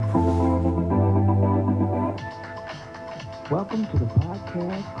Welcome to the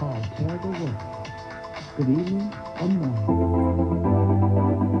podcast called Tell the World. Good evening or morning.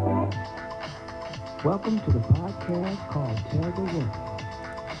 Welcome to the podcast called Tell the World.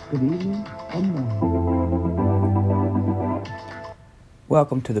 Good evening or morning.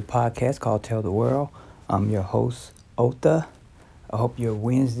 Welcome to the podcast called Tell the World. I'm your host, Otha. I hope your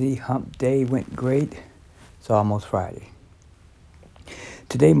Wednesday hump day went great. It's almost Friday.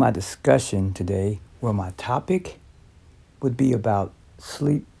 Today, my topic would be about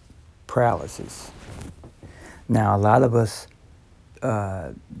sleep paralysis. Now, a lot of us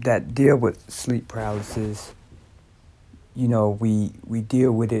that deal with sleep paralysis, we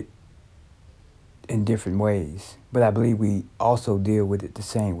deal with it in different ways, but I believe we also deal with it the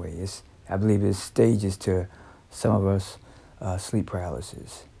same way. I believe there's stages to some of us sleep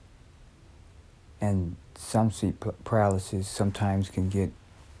paralysis, and some sleep paralysis sometimes can get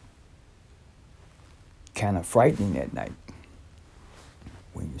kind of frightening at night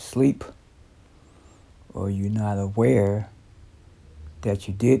when you sleep, or you're not aware that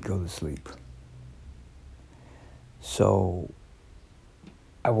you did go to sleep. So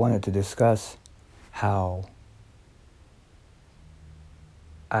I wanted to discuss how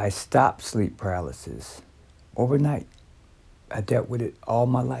I stopped sleep paralysis overnight. I dealt with it all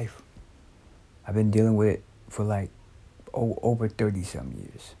my life. I've been dealing with it for over 30 some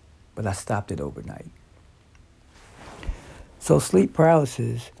years, but I stopped it overnight. So sleep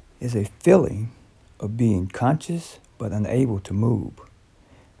paralysis is a feeling of being conscious but unable to move.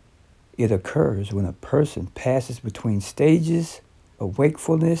 It occurs when a person passes between stages of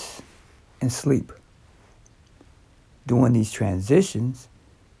wakefulness and sleep. During these transitions,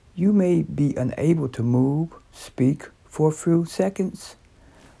 you may be unable to move, speak for a few seconds,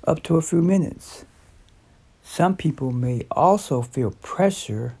 up to a few minutes. Some people may also feel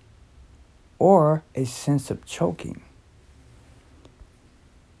pressure or a sense of choking.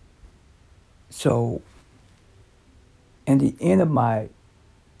 So, in the end of my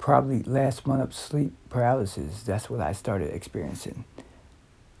probably last month of sleep paralysis, that's what I started experiencing.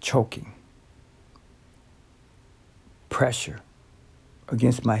 Choking. Pressure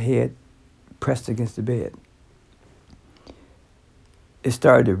against my head, pressed against the bed. It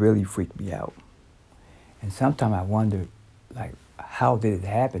started to really freak me out. And sometimes I wondered, how did it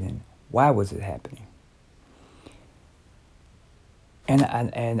happen and why was it happening?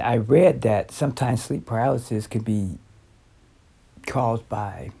 And I read that sometimes sleep paralysis can be caused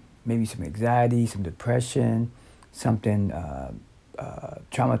by maybe some anxiety, some depression, something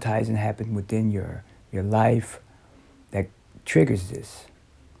traumatizing happened within your life that triggers this.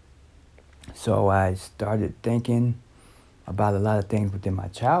 So I started thinking about a lot of things within my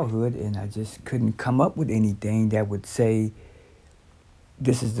childhood, and I just couldn't come up with anything that would say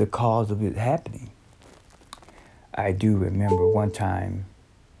this is the cause of it happening. I do remember one time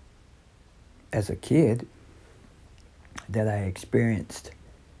as a kid that I experienced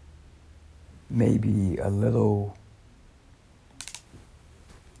maybe a little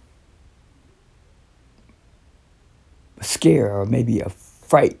scare or maybe a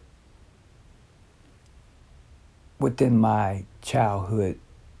fright within my childhood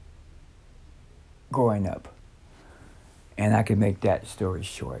growing up. And I can make that story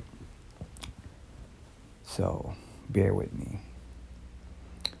short. So bear with me.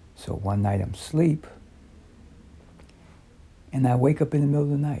 So one night I'm asleep and I wake up in the middle of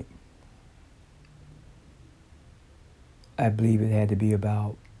the night. I believe it had to be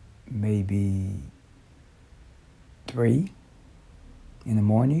about maybe 3 in the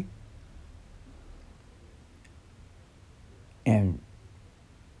morning. And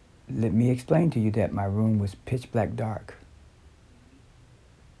let me explain to you that my room was pitch black dark.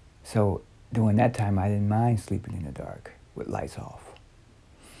 So during that time, I didn't mind sleeping in the dark with lights off.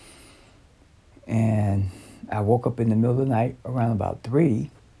 And I woke up in the middle of the night around about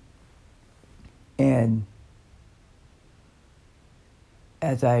 3. And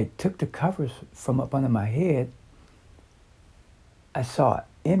as I took the covers from up under my head, I saw an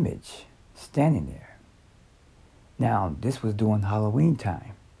image standing there. Now, this was during Halloween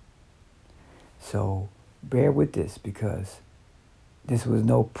time. So bear with this, because this was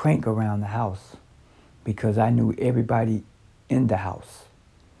no prank around the house, because I knew everybody in the house.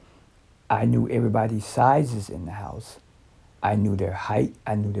 I knew everybody's sizes in the house. I knew their height.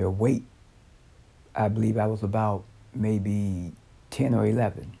 I knew their weight. I believe I was about maybe 10 or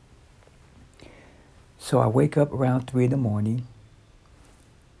 11. So I wake up around 3 in the morning.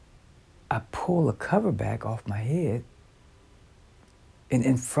 I pull the cover back off my head, and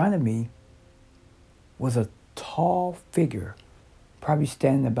in front of me was a tall figure, probably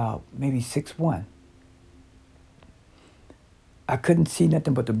standing about maybe 6'1". I couldn't see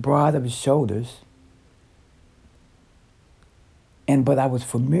nothing but the broad of his shoulders, but I was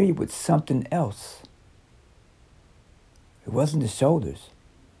familiar with something else. It wasn't the shoulders.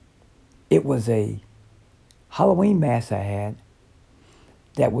 It was a Halloween mask I had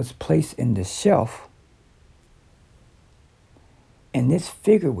that was placed in the shelf, and this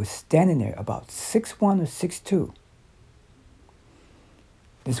figure was standing there about 6'1" or 6'2".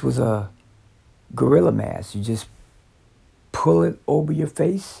 This was a gorilla mask. You just pull it over your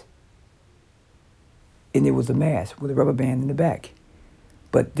face, and it was a mask with a rubber band in the back.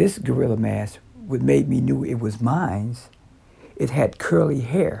 But this gorilla mask, what made me knew it was mine, it had curly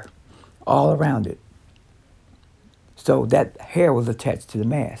hair all around it. So that hair was attached to the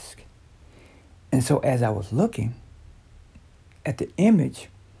mask. And so as I was looking at the image,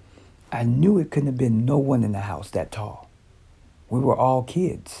 I knew it couldn't have been no one in the house that tall. We were all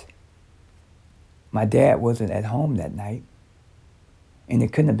kids. My dad wasn't at home that night. And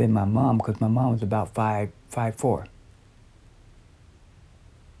it couldn't have been my mom because my mom was about 5'4".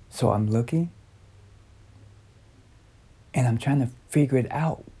 So I'm looking and I'm trying to figure it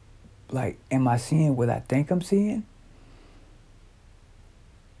out. Like, am I seeing what I think I'm seeing?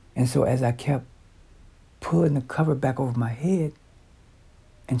 And so as I kept pulling the cover back over my head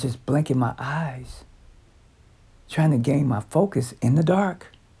and just blinking my eyes, trying to gain my focus in the dark,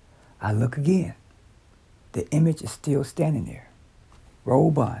 I look again. The image is still standing there.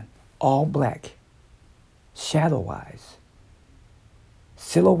 Robe on, all black, shadow-wise.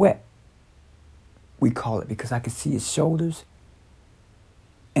 Silhouette, we call it, because I could see his shoulders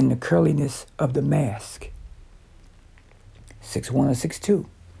and the curliness of the mask. 6'1" or 6'2".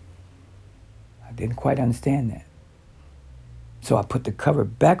 I didn't quite understand that. So I put the cover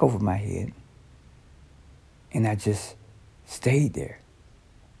back over my head and I just stayed there.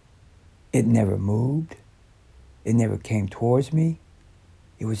 It never moved. It never came towards me.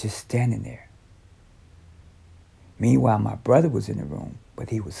 It was just standing there. Meanwhile, my brother was in the room, but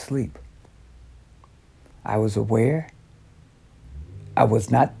he was asleep. I was aware. I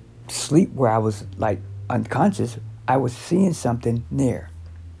was not asleep where I was like unconscious. I was seeing something near.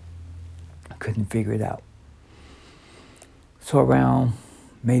 I couldn't figure it out. So around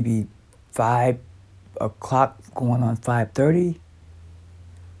maybe 5 o'clock going on 5:30,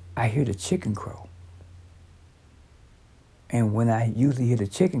 I hear the chicken crow. And when I usually hear the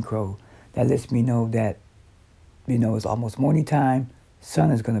chicken crow, that lets me know that, it's almost morning time,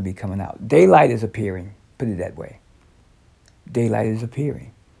 sun is going to be coming out. Daylight is appearing, put it that way. Daylight is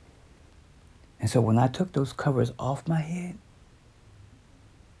appearing. And so when I took those covers off my head,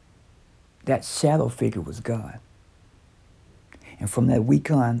 that shadow figure was gone. And from that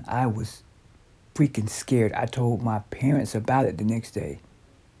week on, I was freaking scared. I told my parents about it the next day.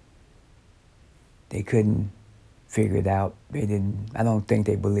 They couldn't figure it out. I don't think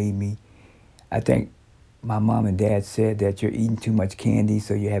they believed me. I think my mom and dad said that you're eating too much candy,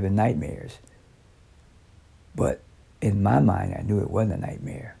 so you're having nightmares. But in my mind, I knew it wasn't a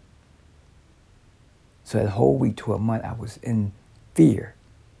nightmare. So that whole week to a month, I was in fear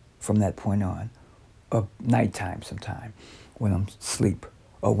from that point on of nighttime sometime when I'm asleep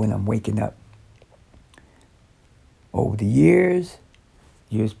or when I'm waking up. Over the years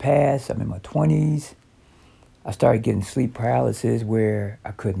passed, I'm in my 20s. I started getting sleep paralysis where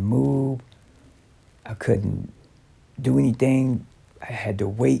I couldn't move. I couldn't do anything. I had to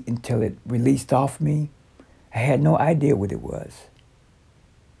wait until it released off me. I had no idea what it was.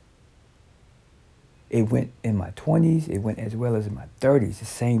 It went in my 20s. It went as well as in my 30s. The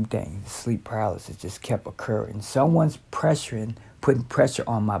same thing. Sleep paralysis just kept occurring. Someone's putting pressure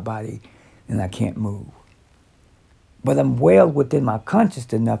on my body, and I can't move. But I'm well within my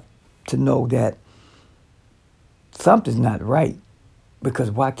conscious enough to know that something's not right,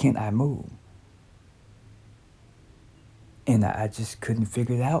 because why can't I move? And I just couldn't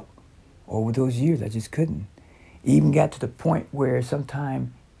figure it out. Over those years, I just couldn't. Even got to the point where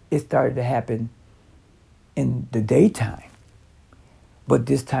sometime it started to happen in the daytime. But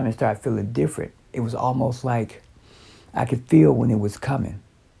this time it started feeling different. It was almost like I could feel when it was coming.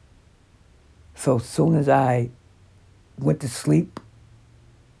 So as soon as I went to sleep,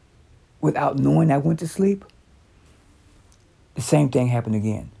 without knowing I went to sleep, the same thing happened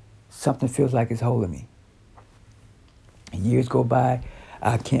again. Something feels like it's holding me. And years go by,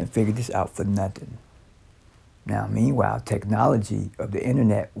 I can't figure this out for nothing. Now, meanwhile, technology of the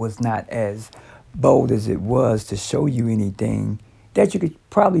internet was not as bold as it was to show you anything that you could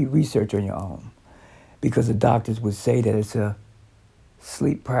probably research on your own, because the doctors would say that it's a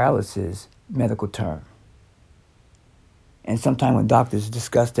sleep paralysis medical term. And sometimes when doctors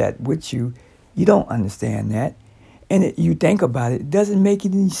discuss that with you, you don't understand that. And you think about it, it doesn't make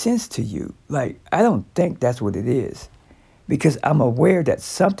any sense to you. Like, I don't think that's what it is. Because I'm aware that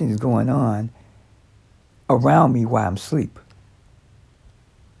something's going on around me while I'm asleep.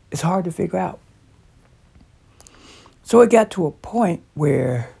 It's hard to figure out. So it got to a point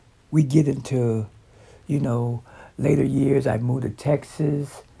where we get into, you know, later years. I moved to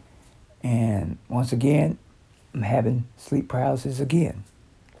Texas, and once again, I'm having sleep paralysis again.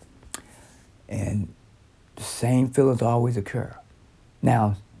 And the same feelings always occur.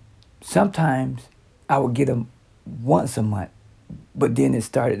 Now, sometimes I would get them once a month, but then it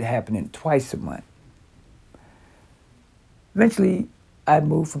started happening twice a month. Eventually, I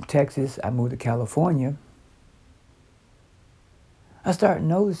moved from Texas, I moved to California. I started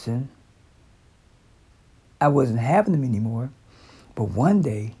noticing I wasn't having them anymore, but one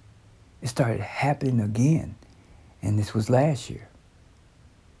day it started happening again, and this was last year.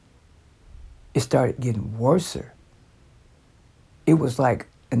 It started getting worse. It was like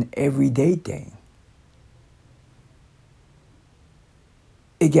an everyday thing.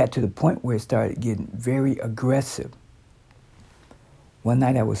 It got to the point where it started getting very aggressive. One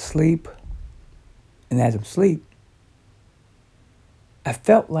night I was asleep, and as I'm asleep, I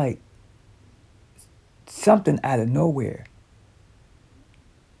felt like something out of nowhere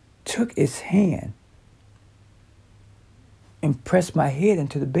took its hand and pressed my head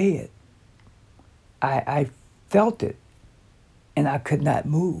into the bed. I felt it, and I could not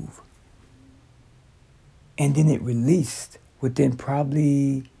move. And then it released within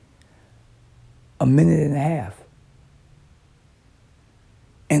probably a minute and a half.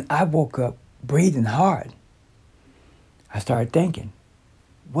 And I woke up breathing hard. I started thinking,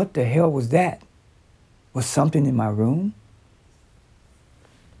 what the hell was that? Was something in my room?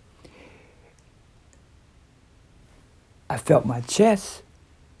 I felt my chest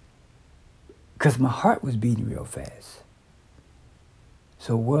because my heart was beating real fast.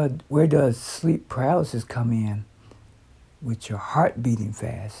 So where does sleep paralysis come in with your heart beating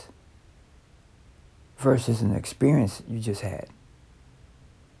fast versus an experience you just had?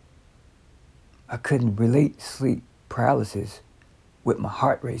 I couldn't relate sleep paralysis with my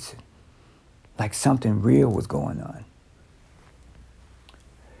heart racing, like something real was going on.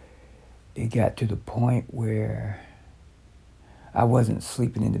 It got to the point where I wasn't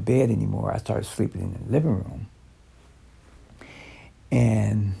sleeping in the bed anymore. I started sleeping in the living room.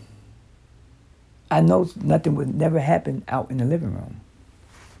 And I know nothing would never happen out in the living room.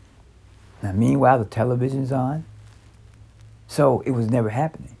 Now, meanwhile, the television's on, so it was never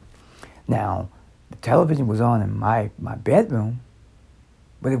happening. Now, the television was on in my bedroom,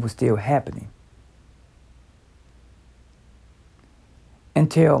 but it was still happening.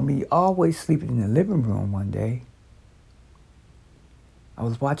 Until me always sleeping in the living room one day, I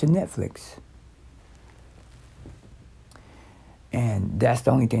was watching Netflix. And that's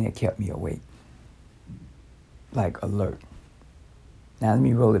the only thing that kept me awake, like alert. Now let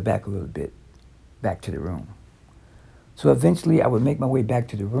me roll it back a little bit, back to the room. So eventually I would make my way back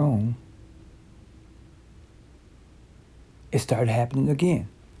to the room. It started happening again.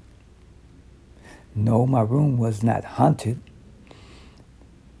 No, my room was not haunted.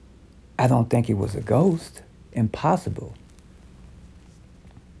 I don't think it was a ghost. Impossible.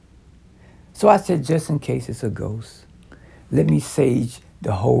 So I said, just in case it's a ghost, let me sage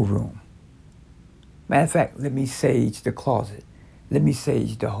the whole room. Matter of fact, let me sage the closet. Let me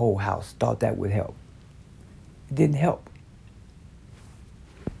sage the whole house. Thought that would help. It didn't help.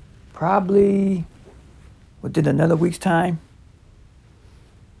 Probably within another week's time,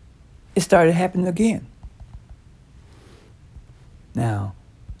 it started happening again. Now,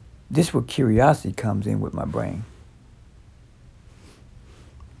 this is where curiosity comes in with my brain.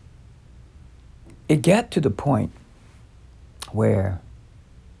 It got to the point where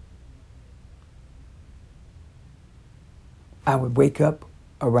I would wake up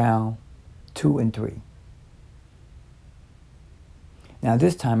around 2 and 3. Now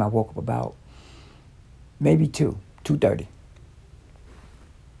this time I woke up about maybe 2:30.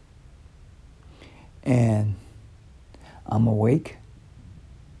 And I'm awake.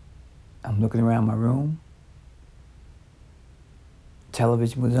 I'm looking around my room.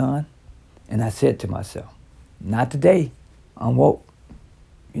 Television was on. And I said to myself, not today. I'm woke.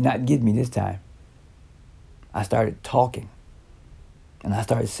 You're not getting me this time. I started talking. And I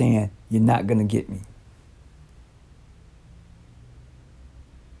started saying, you're not going to get me.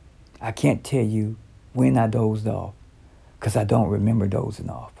 I can't tell you when I dozed off because I don't remember dozing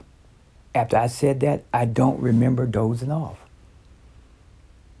off. After I said that, I don't remember dozing off.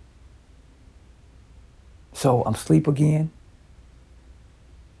 So I'm asleep again.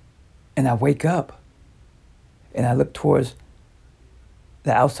 And I wake up. and I looked towards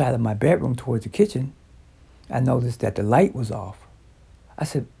the outside of my bedroom, towards the kitchen, I noticed that the light was off. I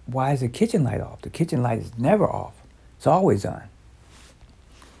said, why is the kitchen light off? The kitchen light is never off. It's always on.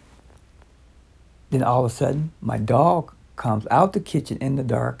 Then all of a sudden, my dog comes out the kitchen in the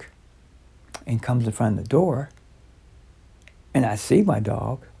dark and comes in front of the door. And I see my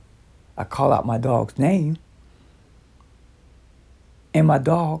dog. I call out my dog's name. And my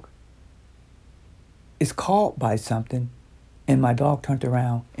dog is called by something. And my dog turned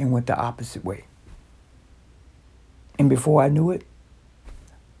around and went the opposite way. And before I knew it,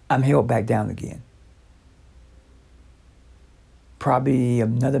 I'm held back down again. Probably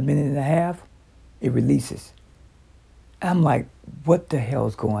another minute and a half, it releases. I'm like, what the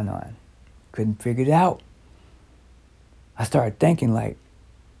hell's going on? Couldn't figure it out. I started thinking like,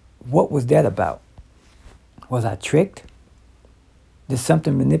 what was that about? Was I tricked? Did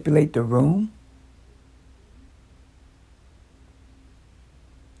something manipulate the room?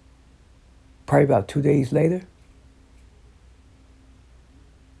 Probably about 2 days later,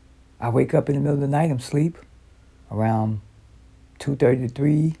 I wake up in the middle of the night, I'm asleep, around 2:30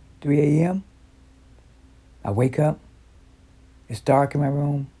 to 3 a.m. I wake up, it's dark in my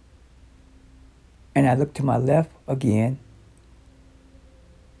room, and I look to my left again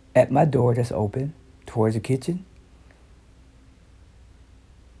at my door that's open towards the kitchen.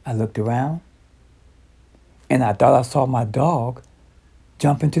 I looked around, and I thought I saw my dog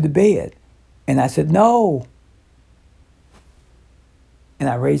jump into the bed. And I said, no. And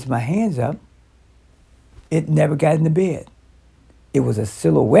I raised my hands up. It never got in the bed. It was a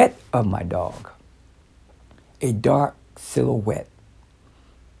silhouette of my dog. A dark silhouette.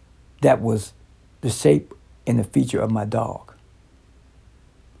 That was the shape and the feature of my dog.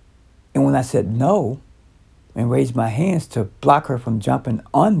 And when I said no and raised my hands to block her from jumping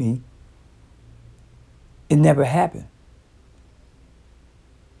on me, it never happened.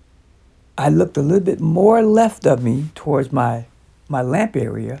 I looked a little bit more left of me towards my lamp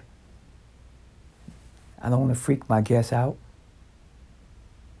area. I don't want to freak my guests out.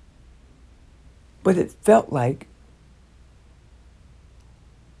 But it felt like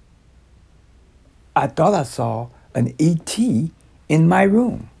I thought I saw an ET in my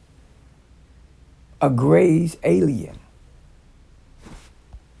room. A Gray's alien.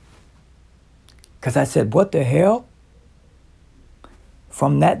 Because I said, what the hell?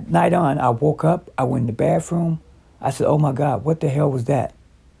 From that night on, I woke up, I went in the bathroom. I said, oh my God, what the hell was that?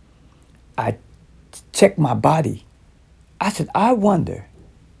 I checked my body. I said, I wonder,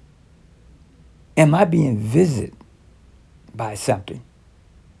 am I being visited by something?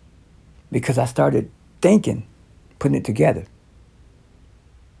 Because I started thinking, putting it together.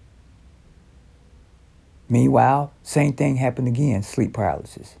 Meanwhile, same thing happened again, sleep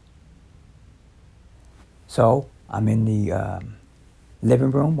paralysis. So I'm in the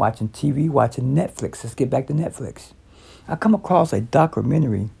living room watching TV, watching Netflix. Let's get back to Netflix. I come across a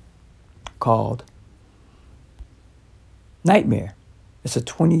documentary called Nightmare. It's a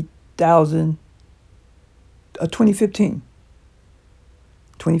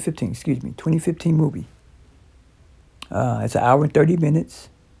 2015 movie. It's an hour and 30 minutes.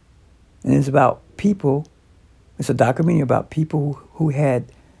 And it's about people, it's a documentary about people who had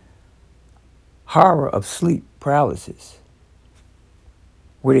horror of sleep paralysis,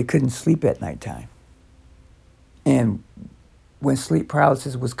 where they couldn't sleep at nighttime. And when sleep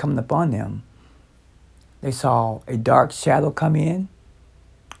paralysis was coming upon them, they saw a dark shadow come in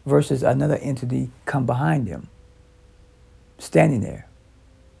versus another entity come behind them, standing there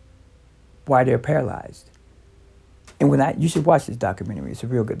while they're paralyzed. And you should watch this documentary. It's a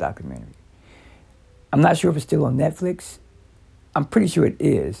real good documentary. I'm not sure if it's still on Netflix. I'm pretty sure it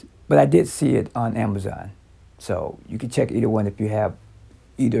is, but I did see it on Amazon. So you can check either one if you have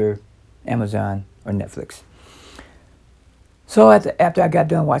either Amazon or Netflix. So after I got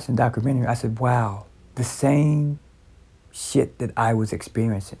done watching the documentary, I said, wow, the same shit that I was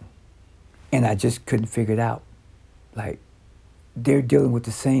experiencing. And I just couldn't figure it out. Like, they're dealing with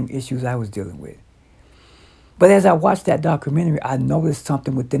the same issues I was dealing with. But as I watched that documentary, I noticed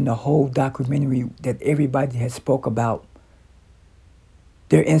something within the whole documentary that everybody had spoke about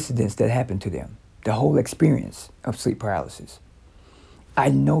their incidents that happened to them, the whole experience of sleep paralysis. I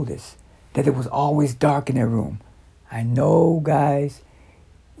noticed that it was always dark in their room. I know, guys,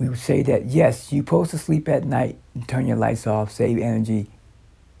 we would say that, yes, you're supposed to sleep at night and turn your lights off, save energy.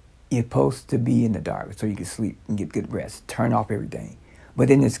 You're supposed to be in the dark so you can sleep and get good rest, turn off everything. But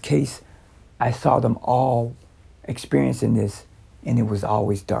in this case, I saw them all experiencing this, and it was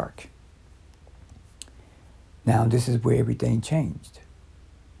always dark. Now, this is where everything changed.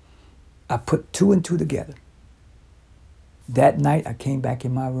 I put two and two together. That night, I came back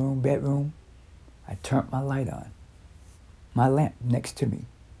in my bedroom. I turned my light on, my lamp next to me.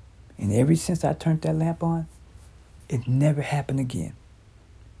 And ever since I turned that lamp on, it never happened again.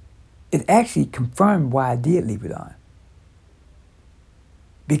 It actually confirmed why I did leave it on.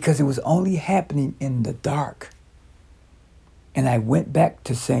 Because it was only happening in the dark. And I went back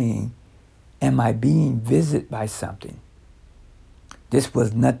to saying, am I being visited by something? This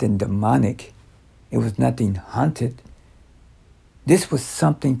was nothing demonic. It was nothing haunted. This was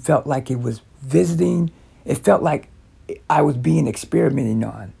something felt like it was visiting. It felt like I was being experimented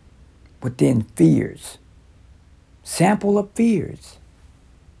on within fears. Sample of fears.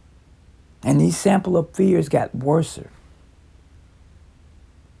 And these sample of fears got worse.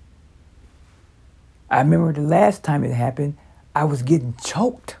 I remember the last time it happened, I was getting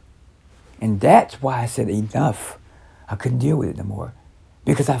choked. And that's why I said enough. I couldn't deal with it no more.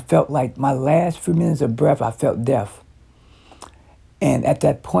 Because I felt like my last few minutes of breath, I felt death. And at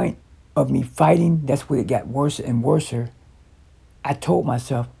that point of me fighting, that's when it got worse and worse. I told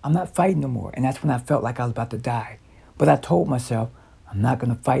myself, I'm not fighting no more. And that's when I felt like I was about to die. But I told myself, I'm not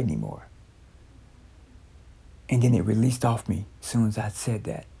going to fight anymore. And then it released off me as soon as I said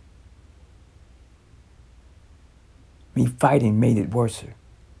that. Me fighting made it worse.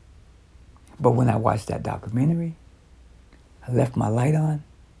 But when I watched that documentary, I left my light on.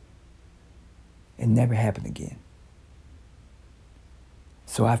 It never happened again.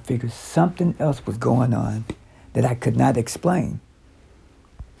 So I figured something else was going on that I could not explain.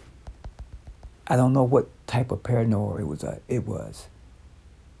 I don't know what type of paranoia it was.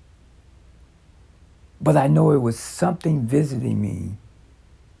 But I know it was something visiting me,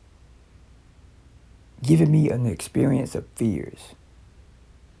 giving me an experience of fears.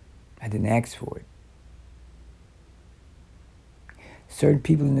 I didn't ask for it. Certain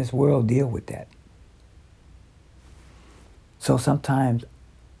people in this world deal with that. So sometimes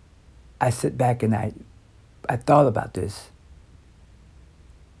I sit back and I thought about this.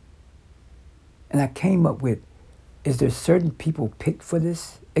 And I came up with, is there certain people picked for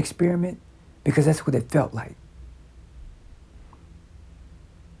this experiment? Because that's what it felt like.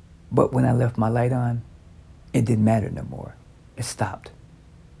 But when I left my light on, it didn't matter no more. It stopped.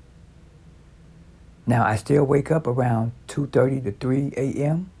 Now, I still wake up around 2:30 to 3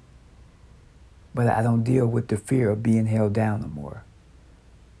 a.m., but I don't deal with the fear of being held down no more.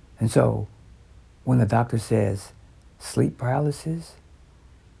 And so, when the doctor says sleep paralysis,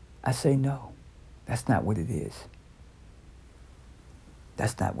 I say no. That's not what it is.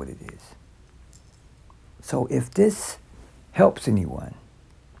 That's not what it is. So if this helps anyone,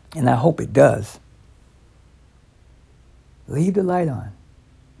 and I hope it does, leave the light on.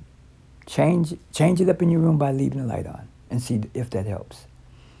 Change it up in your room by leaving the light on and see if that helps.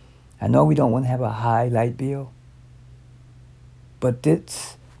 I know we don't want to have a high light bill, but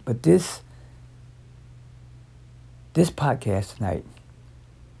this podcast tonight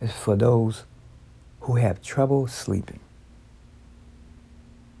is for those who have trouble sleeping.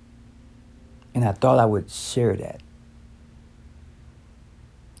 And I thought I would share that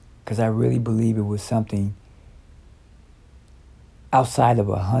because I really believe it was something outside of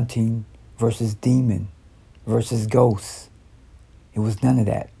a hunting versus demon versus ghosts. It was none of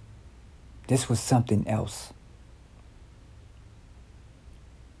that. This was something else.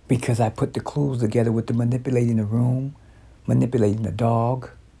 Because I put the clues together with the manipulating the room, manipulating the dog,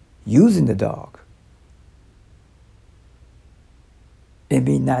 using the dog, and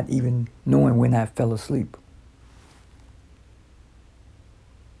me not even knowing when I fell asleep.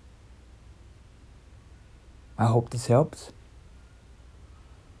 I hope this helps.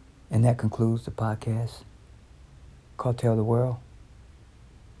 And that concludes the podcast called Tell the World.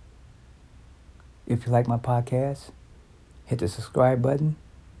 If you like my podcast, hit the subscribe button.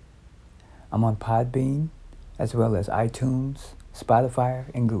 I'm on Podbean, as well as iTunes, Spotify,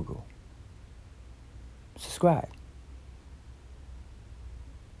 and Google. Subscribe.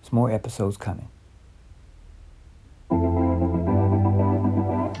 There's more episodes coming.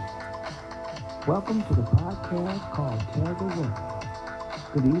 Welcome to the podcast called Tell the World.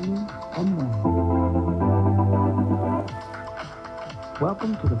 Good evening and morning.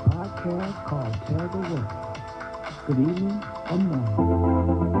 Welcome to the podcast called Tell the World. Good evening and morning.